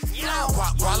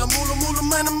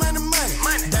money.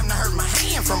 Damn, I hurt my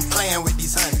hand from playing with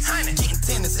these honeys. Getting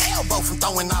tennis elbow from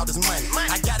throwing all this money.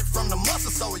 I got it from the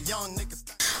muscle, so a young nigga.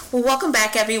 Well, welcome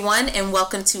back, everyone, and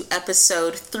welcome to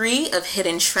episode 3 of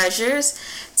Hidden Treasures.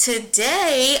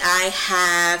 Today, I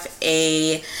have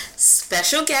a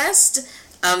special guest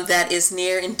that is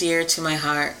near and dear to my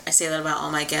heart. I say that about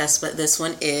all my guests, but this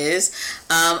one is.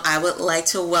 I would like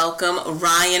to welcome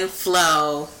Ryan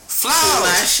Flo to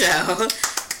my show.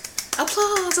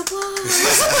 Applause.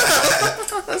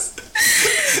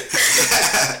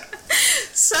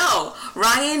 So,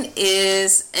 Ryan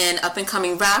is an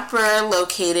up-and-coming rapper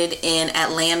located in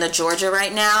Atlanta, Georgia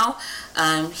right now.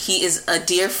 He is a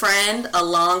dear friend, a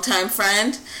longtime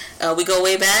friend. We go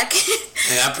way back.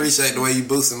 Hey, I appreciate the way you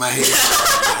boosting my head.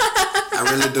 I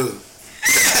really do.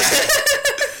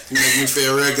 You make me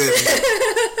feel real good.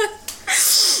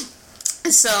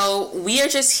 So we are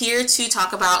just here to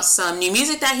talk about some new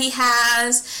music that he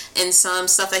has and some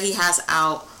stuff that he has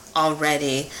out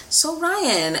already. So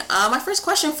Ryan, my first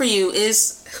question for you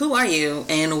is, who are you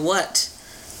and what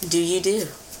do you do?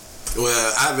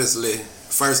 Well, obviously,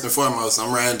 first and foremost,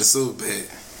 I'm Ryan the Super.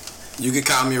 You can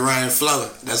call me Ryan Flo.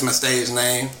 That's my stage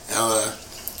name.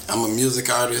 I'm a music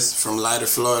artist from Lighter,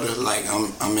 Florida. Like,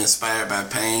 I'm inspired by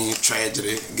pain,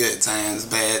 tragedy, good times,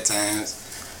 bad times.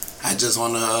 I just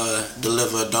want to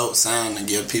deliver a dope sound and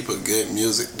give people good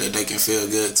music that they can feel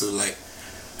good to. Like,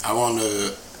 I want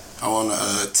to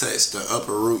touch the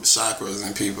upper root chakras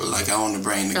in people. Like, I want to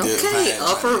bring the good vibes. Okay,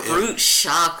 upper root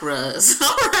chakras.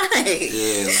 All right.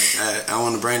 Yeah, like I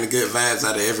want to bring the good vibes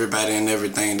out of everybody and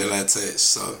everything that I touch.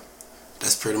 So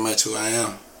that's pretty much who I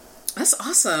am. That's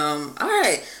awesome. All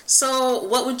right. So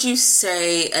what would you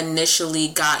say initially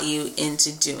got you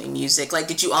into doing music? Like,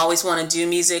 did you always want to do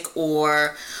music,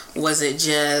 or was it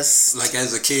just... Like,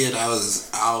 as a kid, I was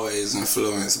always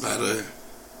influenced by the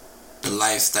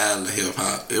lifestyle of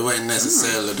hip-hop. It wasn't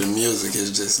necessarily the music.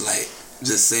 It's just like,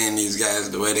 just seeing these guys,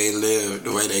 the way they live,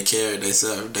 the way they carry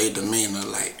themselves, their demeanor,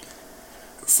 like,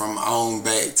 from on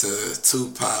back to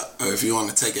Tupac, or if you want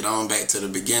to take it on back to the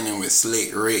beginning with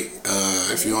Slick Rick,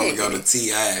 if you want to go to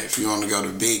T.I., if you want to go to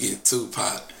Biggie,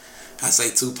 Tupac. I say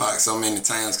Tupac so many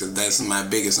times because that's my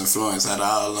biggest influence out of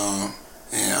all of them.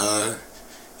 And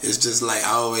it's just like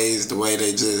always the way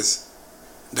they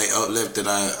uplifted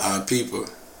our people.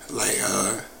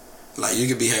 Like you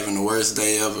could be having the worst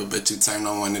day ever, but you turn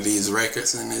on one of these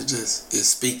records and it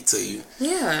speak to you.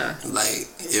 Yeah. Like,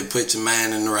 it put your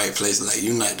mind in the right place. Like,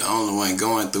 you're not the only one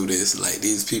going through this. Like,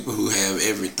 these people who have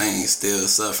everything still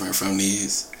suffering from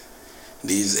these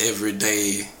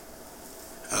everyday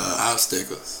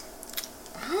obstacles.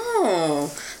 Oh.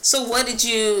 So what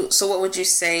would you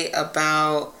say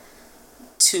about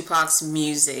Tupac's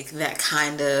music that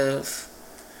kind of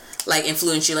like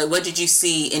influenced you? Like, what did you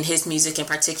see in his music in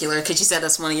particular? Because you said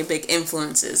that's one of your big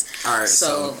influences. All right.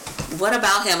 So what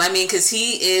about him? I mean, because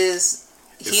he's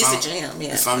a jam.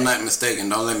 Yeah. If I'm not mistaken,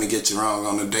 don't let me get you wrong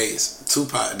on the dates.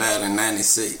 Tupac died in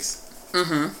 '96.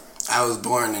 Mm-hmm. I was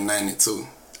born in '92.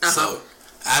 So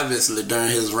obviously during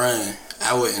his run,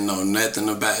 I wouldn't know nothing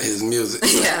about his music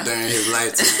during his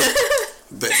lifetime.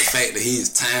 But the fact that he's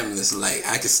timeless, like,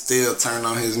 I could still turn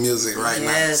on his music right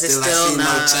now. I see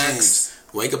no change.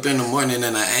 Wake up in the morning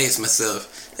and I ask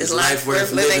myself, is life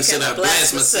worth living? Should I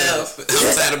bless myself?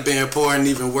 I'm tired of being poor and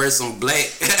even worse, I'm black.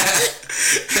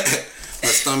 My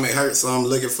stomach hurts, so I'm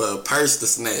looking for a purse to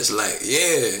snatch. Like,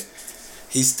 yeah,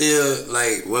 he's still,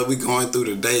 like, what we going through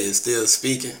today is still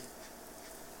speaking.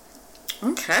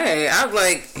 Okay, I'm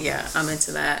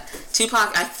into that.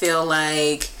 Tupac, I feel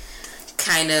like,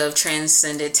 kind of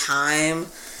transcended time.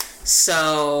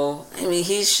 So, I mean,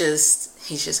 he's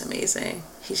just amazing.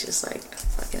 He's just like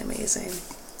fucking amazing.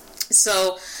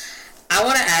 So I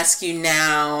want to ask you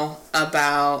now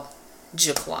about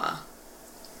Jaqua,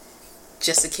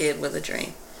 Just a Kid with a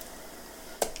Dream.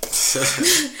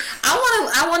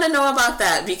 I want to know about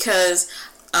that because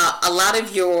a lot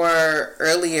of your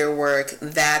earlier work,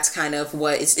 that's kind of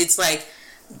what it's like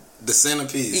the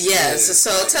centerpiece. Yes. Yeah,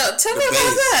 so like tell me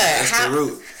about that. That's the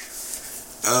root.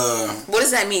 What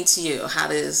does that mean to you? How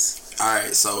does...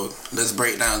 Alright, so let's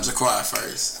break down Jaqua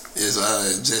first. It's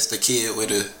Just a Kid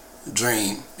with a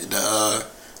Dream. The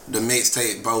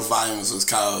mixtape, both volumes was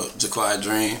called Jaqua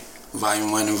Dream.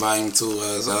 Volume 1 and Volume 2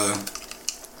 was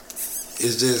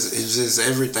it's just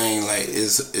everything. Like,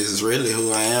 it's really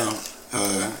who I am.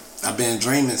 I've been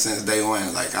dreaming since day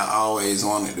one. Like, I always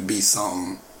wanted to be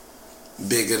something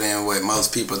bigger than what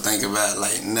most people think about.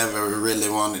 Like, never really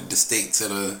wanted to stick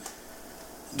to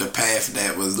the path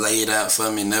that was laid out for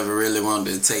me. Never really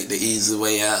wanted to take the easy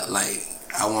way out. Like,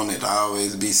 I wanted to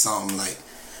always be something. Like,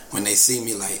 when they see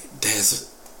me, like,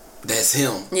 that's that's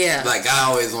him. Yeah. Like, I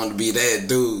always wanted to be that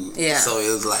dude. Yeah. So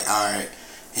it was like, alright.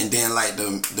 And then, like,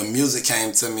 the music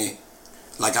came to me.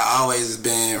 Like, I always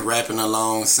been rapping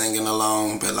along, singing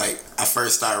along, but, like, I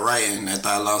first started writing after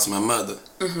I lost my mother.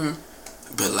 Mm-hmm.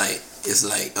 But, like, it's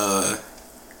like,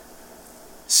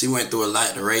 she went through a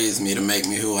lot to raise me, to make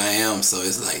me who I am, so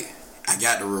it's like, I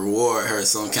got to reward her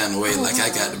some kind of way. Like, I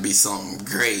got to be something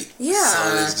great. Yeah.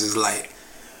 So it's just like,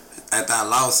 after I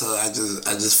lost her, I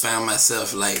just found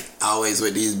myself, like, always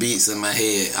with these beats in my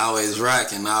head, always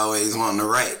rocking, always wanting to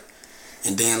write.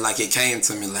 And then, like, it came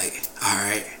to me, like,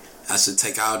 alright, I should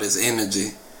take all this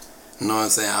energy, you know what I'm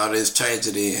saying, all this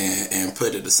tragedy, and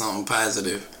put it to something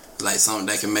positive. Like, something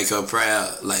that can make her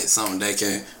proud, like, something that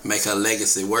can make her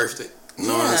legacy worth it. You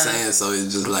know what I'm saying? So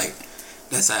it's just like,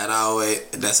 that's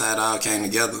how it all came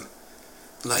together.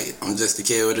 Like, I'm just a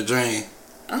kid with a dream.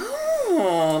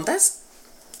 Oh, that's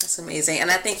amazing. And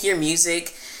I think your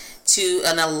music, too,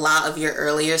 and a lot of your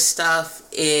earlier stuff,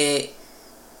 it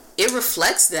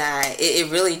reflects that.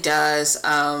 It really does.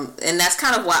 And that's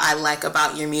kind of what I like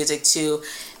about your music, too,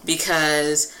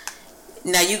 because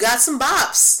now you got some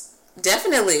bops.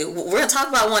 Definitely. We're going to talk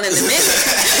about one in a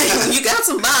minute. You got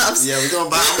some bops. Yeah, we're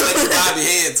going to let you bob your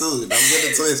head, too. Don't get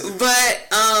it twisted. But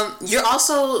you're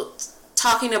also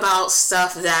talking about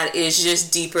stuff that is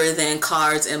just deeper than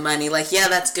cards and money. Like, yeah,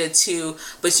 that's good, too.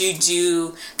 But you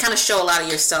do kind of show a lot of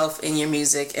yourself in your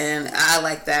music, and I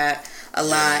like that a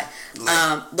lot.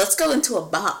 Let's go into a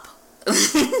bop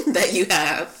that you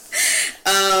have.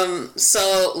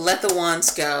 So, Let the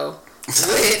Ones Go.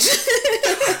 Which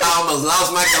I almost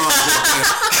lost my gun.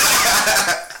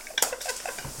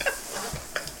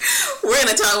 We're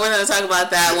gonna talk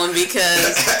about that one,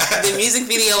 because the music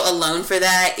video alone for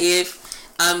that, if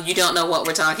you don't know what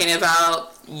we're talking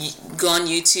about, go on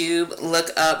YouTube,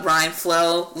 look up Ryan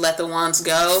Flo, Let the Ones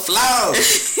Go. Flow.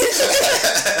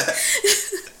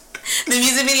 The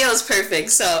music video is perfect,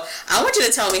 so I want you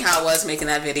to tell me how it was making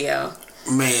that video.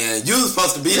 Man, you was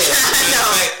supposed to be there.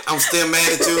 I'm still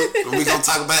mad at you. We're going to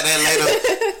talk about that later.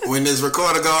 When this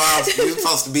recorder go off, you was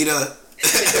supposed to be there.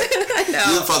 I know.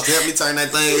 You was supposed to help me turn that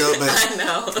thing up. But, I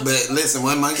know. But listen,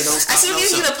 one monkey don't stop. I still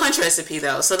gave you the punch recipe,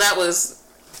 though, so that was...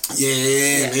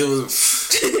 Yeah. It was...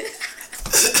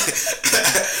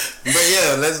 But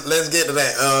yeah, let's get to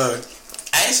that.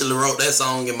 I actually wrote that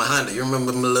song in my Honda. You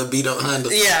remember my little beat up Honda?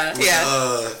 Yeah,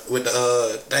 With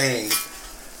the thing...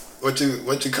 What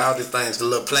you call these things? The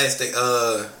little plastic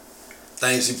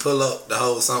things you pull up to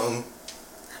hold something.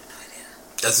 I have no idea.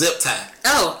 A zip tie.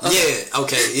 Oh. Okay. Yeah.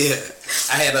 Okay. Yeah.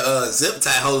 I had a zip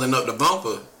tie holding up the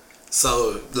bumper,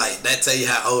 so like that tell you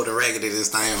how old and raggedy this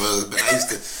thing was. But I used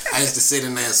to sit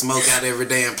in there and smoke out every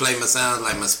day and play my sounds.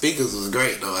 Like, my speakers was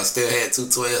great though. I still had 2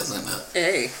 12s in there.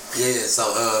 Hey. Yeah. So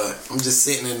I'm just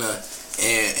sitting in there,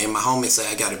 and my homie said,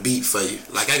 I got a beat for you.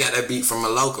 Like, I got that beat from a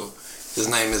local. His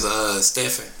name is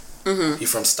Stephen. Mm-hmm. He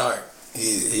from Stark.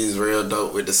 He's real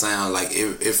dope with the sound. Like,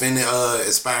 if any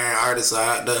aspiring artists are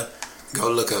out there, go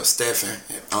look up Stephen.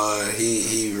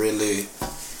 He really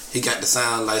got the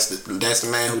sound. Like, that's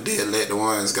the man who did Let the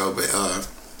Ones Go. But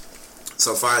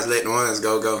so far as Let the Ones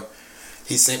Go,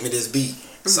 he sent me this beat.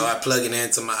 Mm-hmm. So I plug it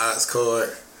into my aux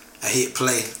cord. I hit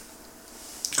play.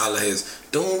 All of his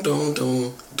doom doom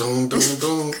doom doom doom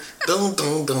doom doom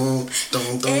doom doom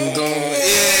doom doom doom.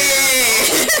 Yeah.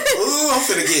 Ooh, I'm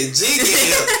finna get jiggy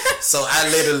here. So I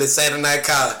literally sat in that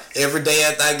car every day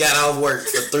after I got off work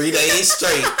for 3 days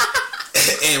straight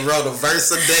and wrote a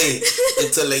verse a day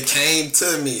until it came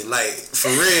to me, like, for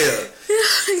real.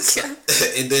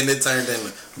 And then it turned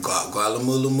into Guala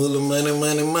Mula Mula Money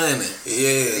Money Money.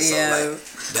 Yeah. So like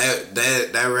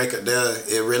that record there,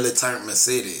 it really turned my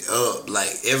city up.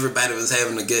 Like, everybody was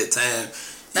having a good time.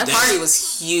 That party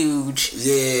was huge.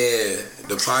 Yeah,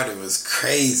 the party was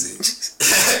crazy.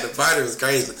 The party was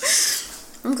crazy.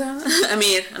 Okay. I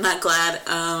mean, I'm not glad.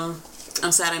 I'm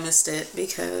sad I missed it,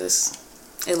 because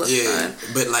it looked fun.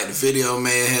 But like, the video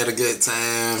man had a good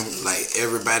time. Like,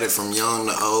 everybody from young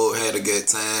to old had a good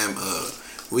time.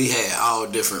 We had all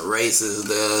different races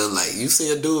there. Like, you see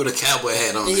a dude with a cowboy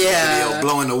hat on the video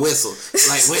blowing a whistle.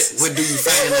 Like, what do you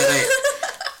find that at?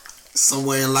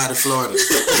 Somewhere in Lottie, Florida.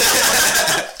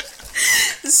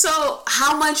 So,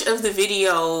 how much of the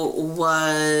video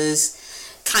was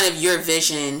kind of your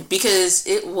vision? Because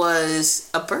it was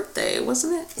a birthday,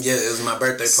 wasn't it? Yeah, it was my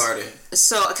birthday party.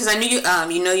 So, because I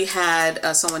knew you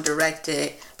had someone direct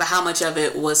it, but how much of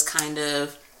it was kind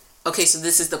of, okay, so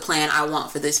this is the plan I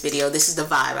want for this video. This is the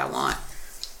vibe I want.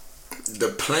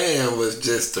 The plan was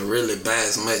just to really buy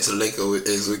as much liquor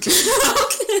as we can.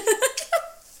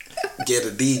 Get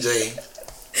a DJ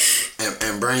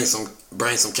and bring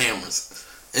some cameras.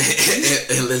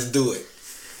 and let's do it.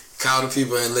 Call the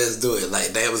people and let's do it. Like,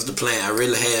 that was the plan. I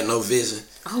really had no vision.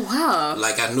 Oh, wow.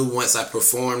 Like, I knew once I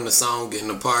performed the song in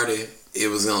the party, it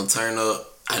was going to turn up.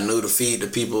 I knew to feed the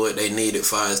people what they needed as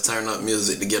far as turn up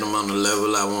music to get them on the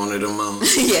level I wanted them on.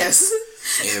 Yes.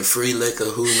 And free liquor,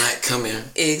 who not coming.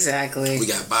 Exactly. We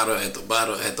got bottle at the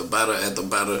bottle at the bottle at the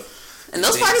bottle. And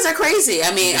those parties are crazy.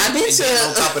 I mean, I've been to...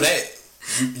 On top of that,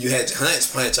 you had your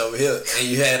hunch punch over here, and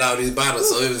you had all these bottles,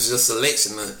 so it was just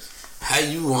selection of how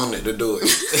you wanted to do it.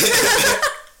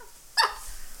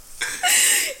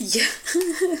 Yeah.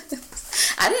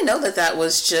 I didn't know that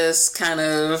was just kind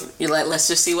of, you're like, let's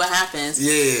just see what happens.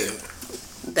 Yeah.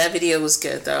 That video was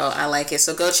good, though. I like it.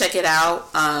 So go check it out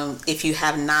if you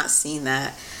have not seen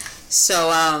that. So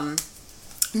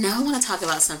now I want to talk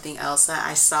about something else that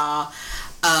I saw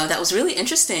that was really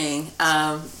interesting.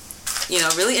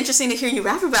 Really interesting to hear you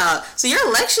rap about. So your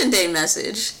election day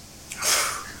message.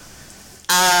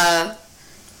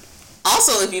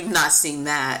 Also, if you've not seen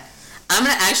that, I'm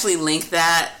going to actually link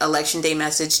that election day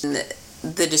message in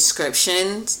the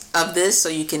description of this so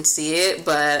you can see it.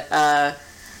 But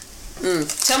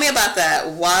tell me about that.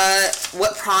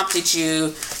 What prompted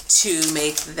you to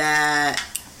make that?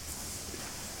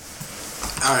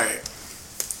 All right.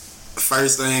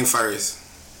 First thing first.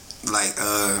 Like,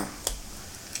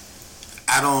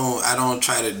 I don't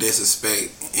try to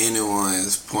disrespect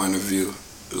anyone's point of view.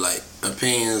 Like,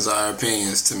 opinions are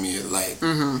opinions to me. Like,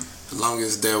 as long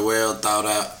as they're well thought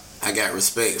out, I got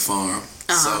respect for them.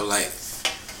 So, like,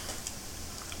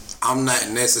 I'm not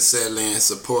necessarily in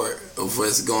support of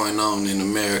what's going on in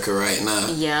America right now.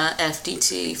 Yeah,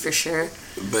 FDT for sure.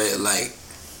 But, like,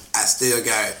 I still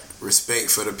got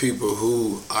respect for the people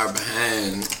who are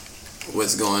behind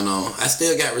what's going on. I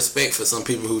still got respect for some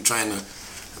people who trying to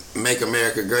make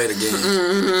America great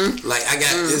again. Like, I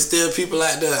got, there's still people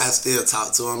out there I still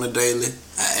talk to on the daily.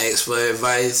 I ask for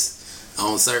advice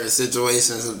on certain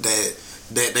situations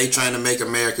that they trying to make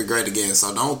America great again.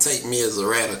 So don't take me as a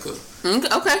radical.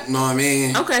 Okay. You know what I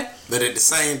mean? Okay. But at the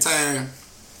same time,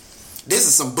 this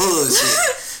is some bullshit.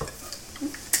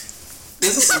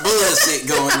 This is some bullshit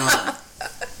going on.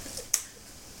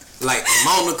 Like, I'm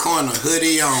on the corner,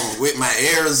 hoodie on, with my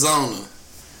Arizona.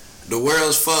 The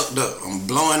world's fucked up. I'm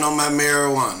blowing on my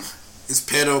marijuana. It's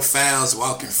pedophiles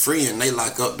walking free and they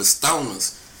lock up the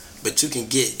stoners. But you can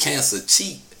get cancer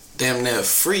cheap, damn near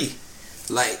free.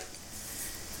 Like,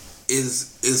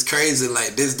 it's crazy.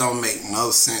 Like, this don't make no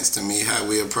sense to me how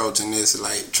we approaching this.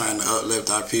 Like, trying to uplift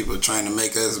our people, trying to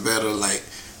make us better. Like,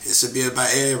 it should be about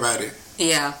everybody.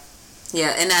 Yeah.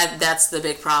 Yeah, and that's the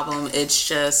big problem. It's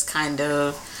just kind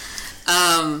of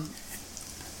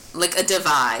like a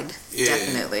divide. Yeah.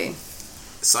 Definitely.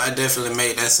 So I definitely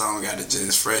made that song out of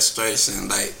just frustration.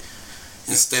 Like,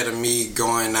 instead of me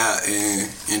going out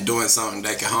and doing something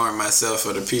that can harm myself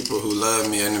or the people who love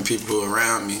me and the people who are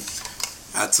around me,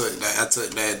 I took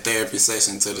that therapy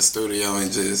session to the studio and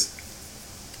just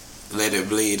let it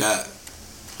bleed out.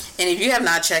 And if you have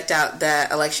not checked out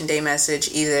that election day message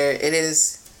either, it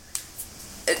is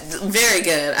very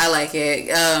good. I like it.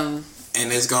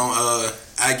 And it's gonna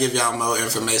I give y'all more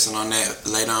information on that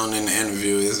later on in the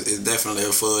interview. It's definitely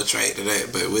a full track to that,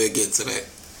 but we'll get to that.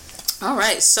 All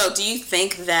right. So do you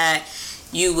think that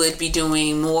you would be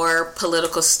doing more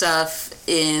political stuff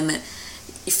in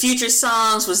future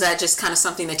songs? Was that just kind of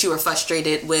something that you were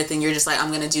frustrated with and you're just like, I'm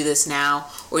going to do this now?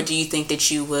 Or do you think that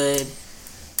you would...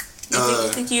 You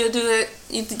think you'll do it?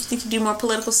 You think you do more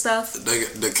political stuff?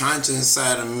 The conscience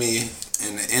side of me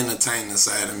and the entertainer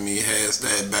side of me has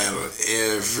that battle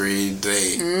every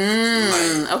day.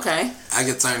 Okay. I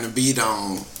could turn the beat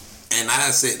on and I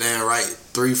sit there and write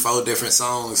 3-4 different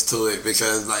songs to it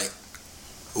because, like,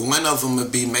 one of them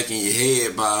would be making your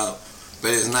head bob,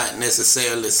 but it's not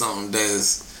necessarily something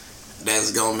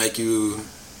that's gonna make you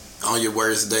on your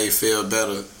worst day feel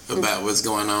better about what's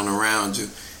going on around you.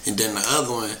 And then the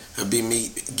other one would be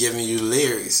me giving you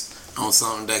lyrics on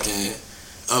something that can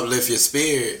uplift your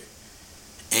spirit,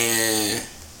 and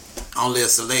only a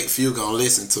select few gonna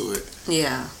listen to it.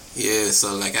 Yeah. Yeah,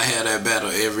 so like I have that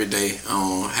battle every day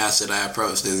on how should I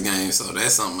approach this game. So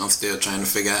that's something I'm still trying to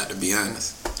figure out, to be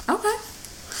honest. Okay.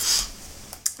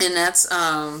 And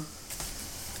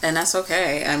that's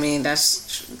okay. I mean,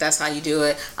 that's how you do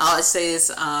it. I always say it's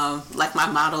like my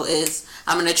motto is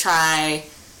I'm gonna try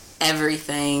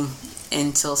everything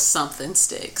until something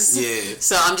sticks. Yeah.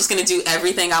 So I'm just gonna do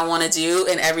everything I want to do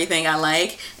and everything I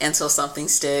like until something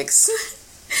sticks.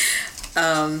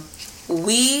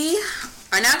 We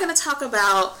are now gonna talk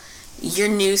about your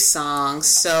new song.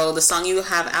 So the song you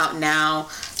have out now,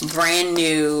 brand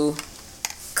new,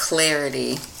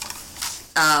 Clarity.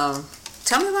 Tell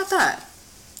me about that.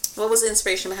 What was the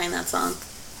inspiration behind that song?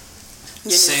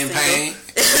 Champagne.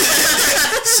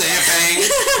 Champagne.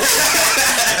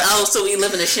 Oh, so we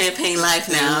live in a champagne life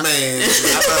now. Man,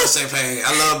 I love champagne. I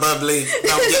love bubbly.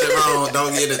 Don't get it wrong.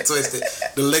 Don't get it twisted.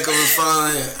 The liquor was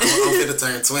fun. I'm finna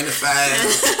turn 25.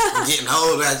 I'm getting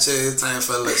old out here. It's time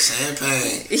for a little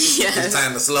champagne. Yes. It's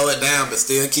time to slow it down, but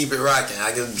still keep it rocking.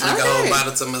 I can drink a whole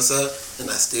bottle to myself, and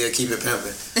I still keep it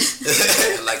pimping.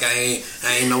 Like I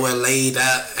ain't nowhere laid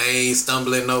out. I ain't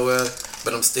stumbling nowhere,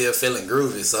 but I'm still feeling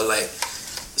groovy. So like,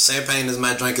 champagne is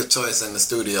my drink of choice in the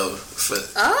studio.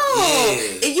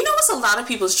 Yeah. You know what's a lot of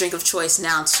people's drink of choice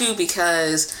now too,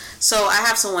 because so I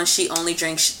have someone, she only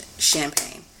drinks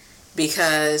champagne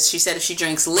because she said if she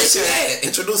drinks liquor. Yeah,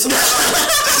 introduce her.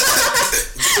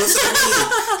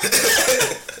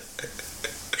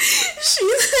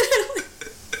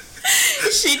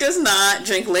 She does not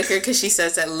drink liquor because she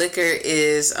says that liquor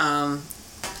is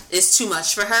too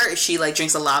much for her if she like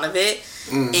drinks a lot of it.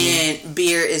 Mm-hmm. And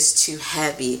beer is too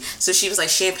heavy, so she was like,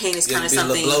 champagne is kind of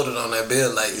something. You be a little bloated on that beer,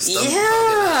 like your stomach.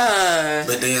 Yeah.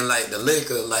 But then, like the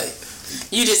liquor, like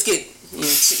you just get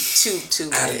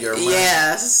too out of your mind.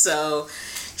 Yeah. So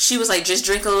she was like, just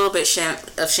drink a little bit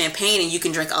of champagne, and you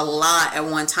can drink a lot at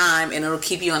one time, and it'll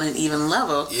keep you on an even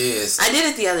level. Yes. I did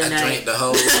it the other night.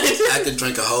 I could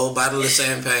drink a whole bottle of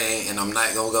champagne, and I'm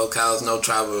not gonna go cause no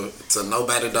trouble to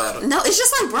nobody's daughter. No, it's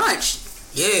just like brunch.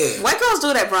 Yeah. White girls do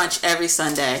it at brunch every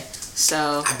Sunday.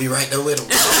 So I be right there with them.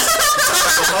 Man,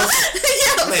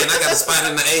 I got a spot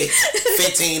in the A.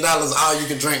 $15 all you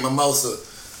can drink mimosa.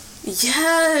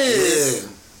 Yes. Yeah.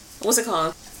 What's it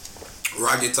called?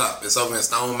 Rocky Top. It's over in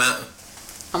Stone Mountain.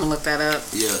 I'm gonna look that up.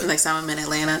 Yeah. Next time I'm in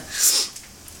Atlanta.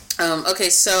 Okay,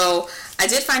 so I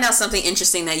did find out something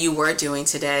interesting that you were doing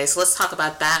today. So let's talk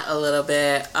about that a little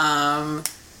bit.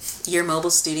 Your mobile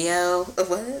studio?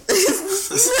 What?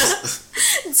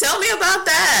 Tell me about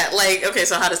that. Like, okay,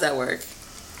 so how does that work?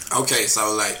 Okay,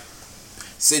 so like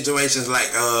situations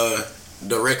like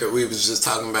the record we was just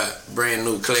talking about, Brand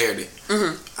New Clarity.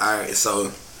 Mm-hmm. All right,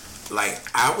 so like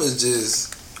I was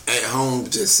just at home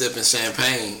just sipping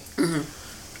champagne, mm-hmm.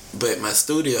 but my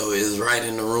studio is right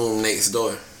in the room next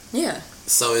door. Yeah.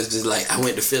 So it's just like I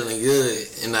went to feeling good,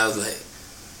 and I was like,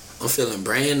 I'm feeling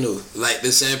brand new. Like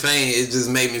this champagne, it just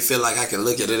made me feel like I can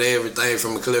look at it, everything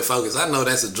from a clear focus. I know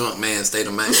that's a drunk man state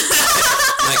of mind.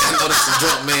 Like I know that's a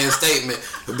drunk man statement,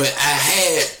 but I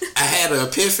had an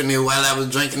epiphany while I was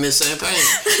drinking this champagne.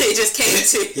 It just came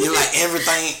to you. You're like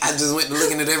everything. I just went to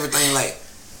looking at everything like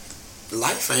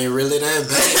life ain't really that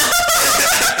bad.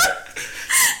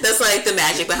 That's like the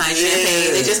magic behind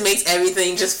champagne. It just makes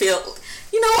everything just feel.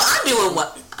 You know what? I'm doing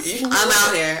what? I'm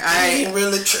out here. All right. I ain't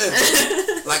really tripping.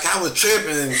 Like I was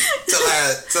tripping till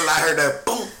I heard that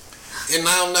boom, and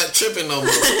now I'm not tripping no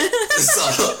more.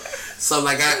 so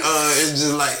like it's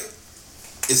just like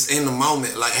it's in the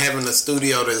moment. Like having a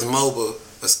studio that's mobile,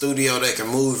 a studio that can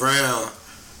move around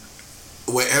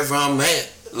wherever I'm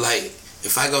at. Like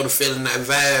if I go to feeling that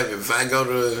vibe, if I go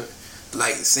to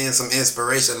like seeing some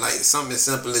inspiration, like something as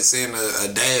simple as seeing a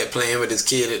dad playing with his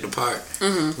kid at the park,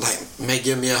 mm-hmm. like may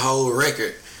give me a whole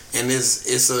record. And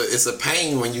it's a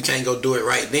pain when you can't go do it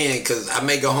right then, because I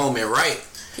may go home and write.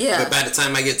 Yeah. But by the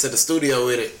time I get to the studio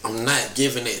with it, I'm not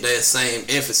giving it that same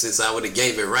emphasis I would have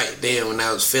gave it right then when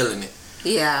I was feeling it.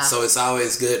 Yeah. So it's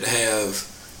always good to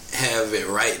have it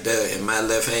right there in my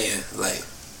left hand, like.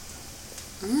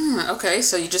 Okay,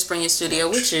 so you just bring your studio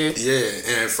with you. Yeah,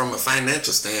 and from a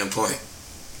financial standpoint,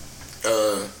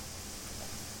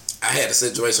 I had a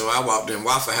situation where I walked in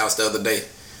Waffle House the other day,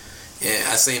 and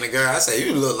I seen a girl. I said,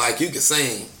 "You look like you can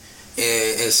sing,"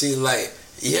 and she's like,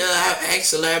 "Yeah,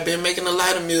 I've been making a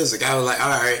lot of music." I was like, "All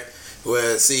right,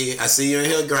 well, see, I see you in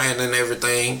here grinding and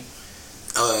everything.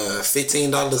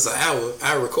 $15 an hour,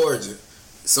 I record you.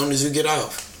 As soon as you get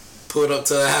off, pulled up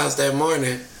to her house that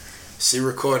morning. She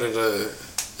recorded a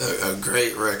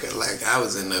great record. Like I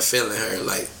was in there feeling her.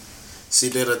 Like she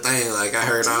did her thing. Like I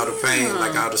heard all the pain,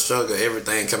 like all the struggle,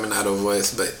 everything coming out of her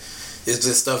voice. But it's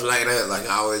just stuff like that. Like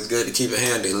always good to keep it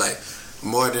handy. Like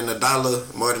more than a dollar,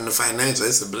 more than the financial,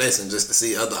 it's a blessing just to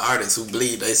see other artists who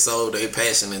bleed their soul, their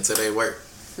passion into their work.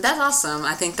 That's awesome.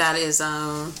 I think that is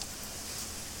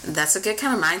that's a good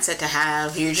kind of mindset to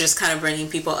have. You're just kind of bringing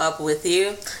people up with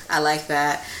you. I like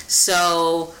that.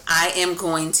 So I am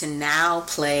going to now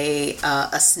play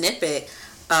a snippet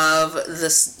of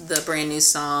the brand new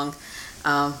song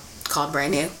called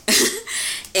Brand New.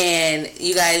 And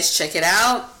you guys check it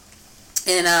out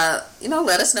and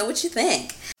let us know what you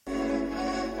think.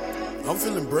 I'm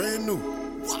feeling brand new.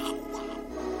 Wow.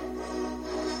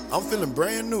 I'm feeling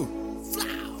brand new.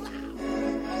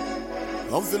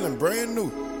 I'm feeling brand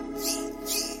new.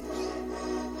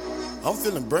 I'm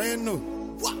feeling brand new.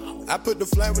 Wow. I put the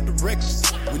fly with the records.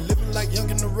 We living like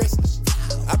young and the restless.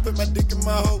 I put my dick in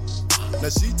my hoe. Now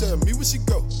she tell me where she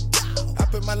go. I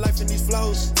put my life in these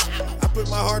flows. I put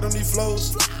my heart on these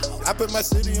flows. I put my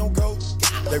city on go.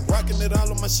 They rocking it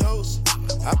all on my shows.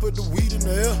 I put the weed in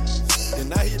the air.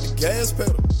 Then I hit the gas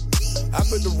pedal. I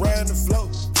put the ride in the flow.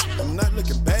 I'm not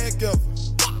looking back ever.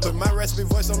 Put my raspy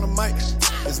voice on the mic.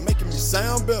 It's making me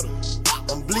sound better.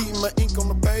 I'm bleeding my ink on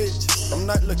the page. I'm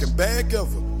not looking back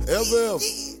ever. Ever.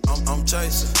 I'm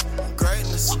chasing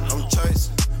greatness. I'm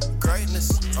chasing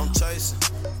greatness. I'm chasing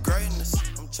greatness.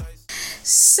 I'm chasing.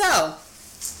 So,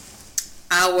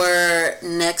 our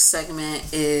next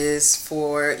segment is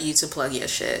for you to plug your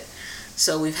shit.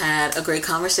 So we've had a great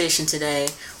conversation today.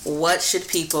 What should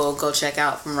people go check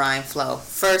out from Rhyme Flow?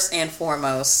 First and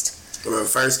foremost. Well,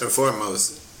 first and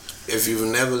foremost, if you've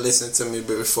never listened to me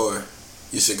before,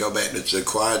 you should go back to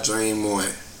Jaquad Dream 1.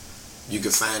 You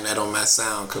can find that on my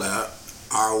SoundCloud,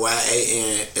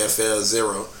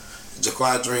 RYANFL0.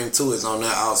 Jaquad Dream 2 is on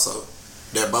there also.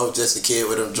 They're both just a kid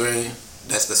with a dream.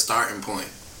 That's the starting point.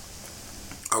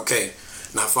 Okay,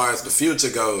 now as far as the future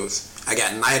goes, I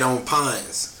got Night on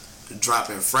Pines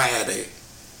dropping Friday.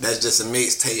 That's just a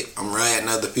mixtape. I'm riding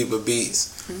other people's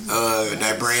beats.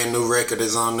 That brand new record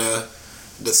is on there.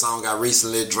 The song I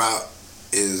recently dropped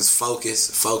is Focus.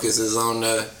 Focus is on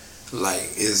there.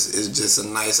 Like, it's just a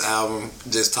nice album.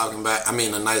 Just talking about, a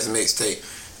nice mixtape.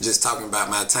 Just talking about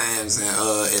my times in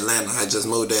Atlanta. I just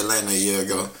moved to Atlanta a year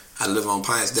ago. I live on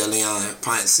Ponce de Leon,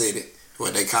 Ponce City,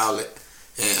 what they call it.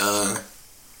 And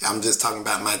I'm just talking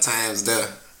about my times there.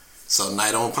 So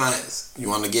Night on Ponce, you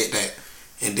want to get that.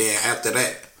 And then after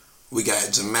that, we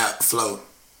got Jamal Flow.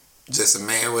 Just a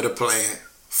man with a plan.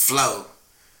 Flow.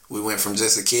 We went from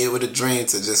just a kid with a dream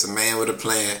to just a man with a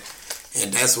plan.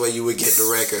 And that's where you would get the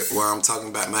record where I'm talking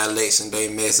about my election day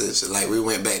message. Like, we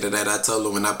went back to that. I told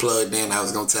her when I plugged in, I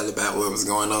was going to tell about what was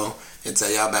going on and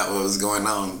tell y'all about what was going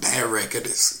on. That record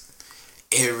is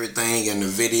everything, and the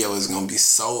video is going to be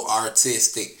so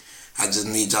artistic. I just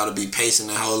need y'all to be patient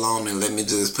and hold on and let me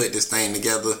just put this thing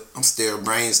together. I'm still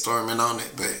brainstorming on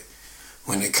it, but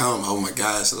when it come, oh my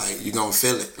gosh, like, you're going to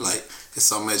feel it. Like, there's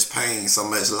so much pain, so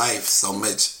much life, so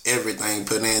much everything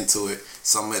put into it,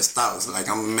 so much thoughts. Like,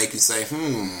 I'm going to make you say,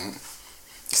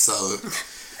 So,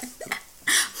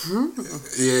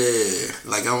 yeah,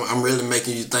 like, I'm really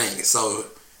making you think. So,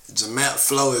 Jamal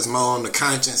Flow is more on the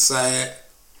conscience side.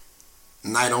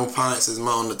 Night on Ponce is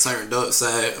more on the turned up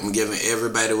side. I'm giving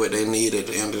everybody what they need. At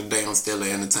the end of the day, I'm still an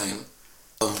entertainer.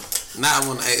 Now I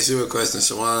want to ask you a question,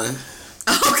 Shawan.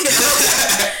 Okay.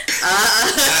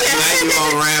 Now you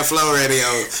on Rhyme Flow Radio.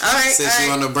 All right. Since you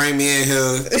want to bring me in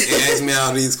here and ask me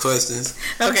all these questions.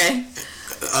 Okay.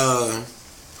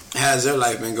 How's your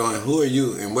life been going? Who are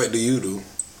you and what do you do?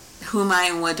 Who am I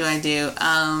and what do I do?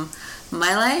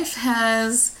 My life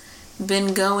has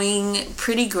been going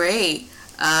pretty great.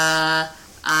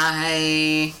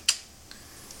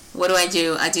 What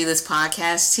do? I do this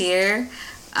podcast here.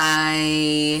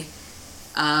 I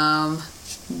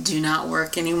do not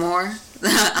work anymore.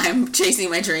 I'm chasing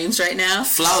my dreams right now.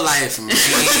 Flow life, man. We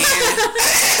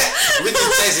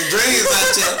just chasing dreams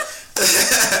out here.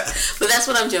 But that's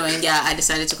what I'm doing. Yeah, I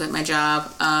decided to quit my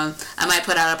job. I might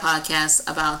put out a podcast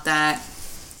about that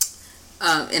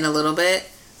in a little bit.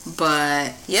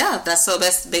 But yeah, that's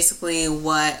basically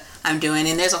what I'm doing.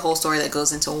 And there's a whole story that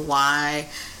goes into why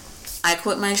I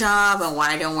quit my job and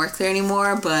why I don't work there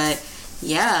anymore. But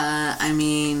yeah,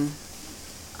 I'm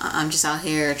just out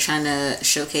here trying to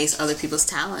showcase other people's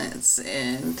talents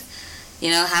and,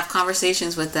 have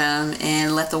conversations with them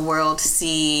and let the world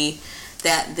see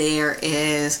that there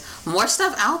is more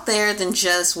stuff out there than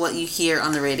just what you hear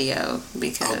on the radio.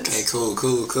 Because okay, cool.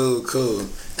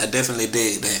 I definitely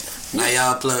dig that. Now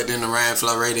y'all plugged in the Rhyme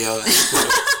Flow Radio.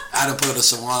 I'd have put a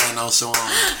Shawan on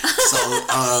Shawan. So,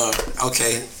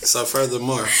 okay. So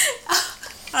furthermore.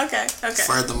 Okay.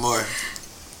 Furthermore.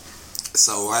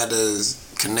 So why does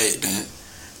connecting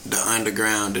the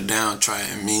underground, the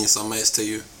downtrodden mean so much to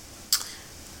you?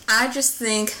 I just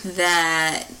think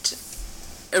that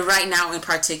right now in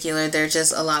particular, there's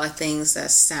just a lot of things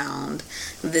that sound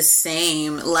the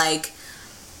same. Like,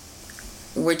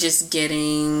 we're just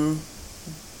getting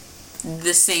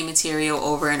the same material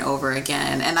over and over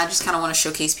again. And I just kind of want to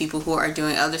showcase people who are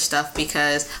doing other stuff,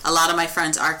 because a lot of my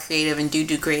friends are creative and do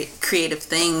great creative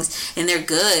things, and they're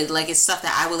good. Like, it's stuff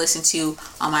that I would listen to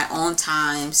on my own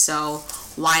time. So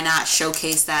why not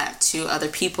showcase that to other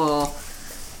people?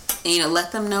 And,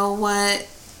 let them know what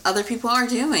other people are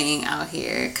doing out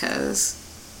here, because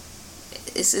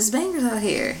it's bangers out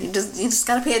here. You just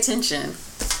gotta pay attention.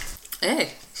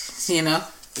 Hey,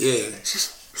 Yeah.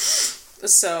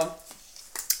 So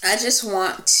I just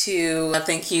want to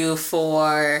thank you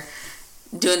for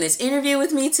doing this interview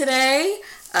with me today.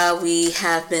 We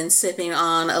have been sipping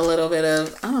on a little bit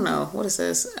of, I don't know, what is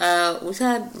this? We've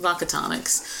had vodka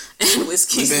tonics and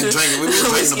whiskey. We've been drinking a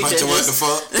bunch of what the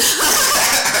fuck.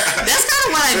 That's kind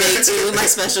of what I make too. My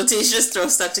specialty is just throw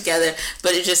stuff together,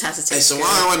 but it just has to taste good.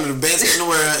 Shawan, one of the best in the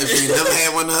world. If you never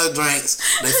had one of her drinks,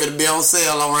 they finna be on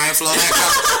sale on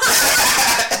RyanFlow.com.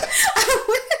 I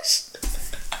wish.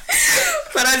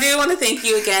 But I do want to thank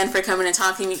you again for coming and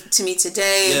talking to me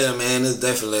today. Yeah, man, it's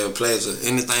definitely a pleasure.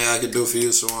 Anything I could do for you,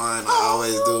 Shawan, I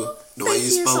always do. The way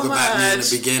you spoke about me in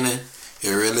the beginning,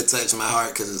 it really touched my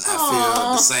heart because I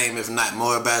feel the same, if not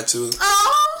more, about you.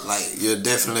 Like, you're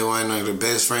definitely one of the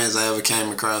best friends I ever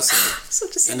came across. So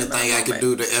anything I could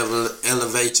do to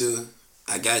elevate you,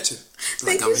 I got you.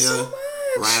 Thank you so much.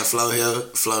 Ryan Flow here,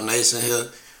 Flow Nation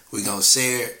here. We gonna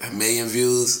share 1 million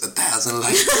views, 1,000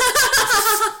 likes.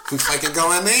 We fucking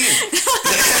going in.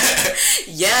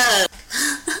 Yeah.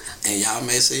 And y'all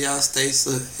make sure y'all stay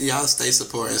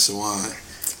supporting Shawan.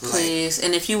 Please.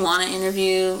 And if you want to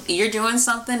interview, you're doing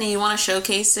something and you want to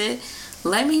showcase it,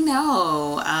 let me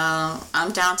know.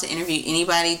 I'm down to interview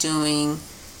anybody doing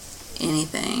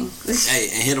anything. Hey,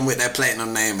 and hit them with that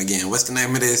platinum name again. What's the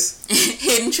name of this?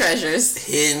 Hidden Treasures.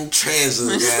 Hidden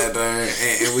Treasures, goddamn.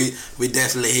 And we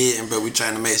definitely hidden, but we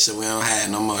trying to make sure we don't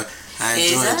hide no more. I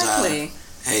enjoyed y'all.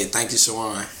 Hey, thank you,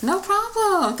 Shawan. No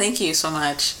problem. Thank you so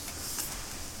much.